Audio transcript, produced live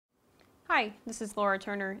Hi, this is Laura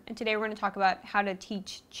Turner, and today we're going to talk about how to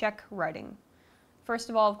teach check writing. First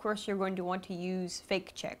of all, of course, you're going to want to use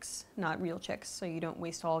fake checks, not real checks, so you don't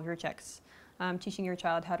waste all of your checks, teaching your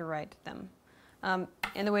child how to write them. And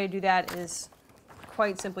the way to do that is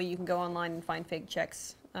quite simple. You can go online and find fake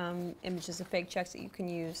checks, images of fake checks that you can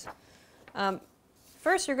use.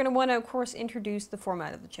 First, you're going to want to, of course, introduce the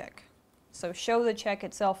format of the check. So show the check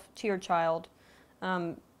itself to your child,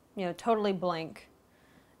 totally blank.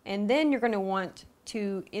 And then you're going to want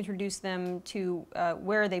to introduce them to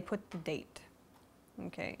where they put the date,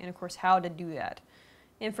 okay, and of course how to do that.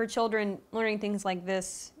 And for children, learning things like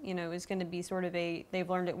this, is going to be sort of they've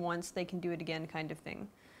learned it once, they can do it again kind of thing.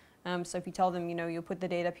 So if you tell them, you'll put the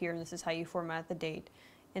date up here and this is how you format the date,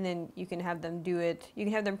 and then you can have them do it, you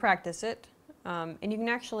can have them practice it, and you can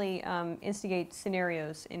actually instigate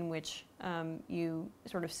scenarios in which you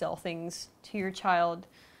sort of sell things to your child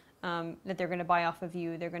that they're going to buy off of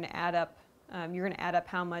you. They're going to add up, you're going to add up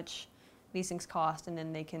how much these things cost, and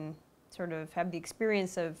then they can sort of have the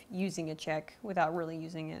experience of using a check without really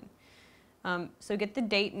using it. So get the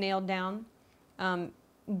date nailed down,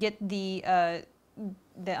 get the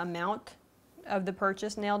amount of the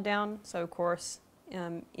purchase nailed down, so of course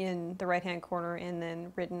in the right hand corner and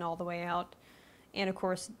then written all the way out, and of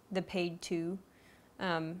course the paid to,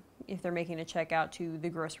 if they're making a check out to the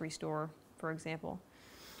grocery store, for example.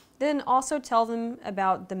 Then also tell them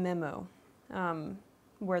about the memo,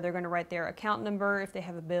 where they're going to write their account number if they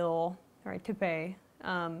have a bill, right, to pay,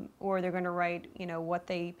 or they're going to write, what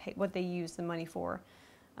they use the money for,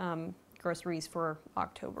 groceries for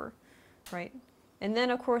October, right? And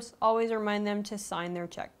then, of course, always remind them to sign their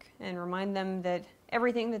check, and remind them that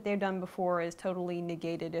everything that they've done before is totally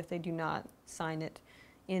negated if they do not sign it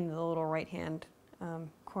in the little right-hand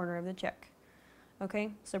corner of the check.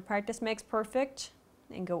 Okay, so practice makes perfect,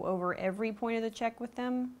 and go over every point of the check with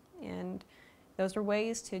them, and those are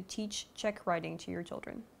ways to teach check writing to your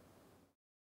children.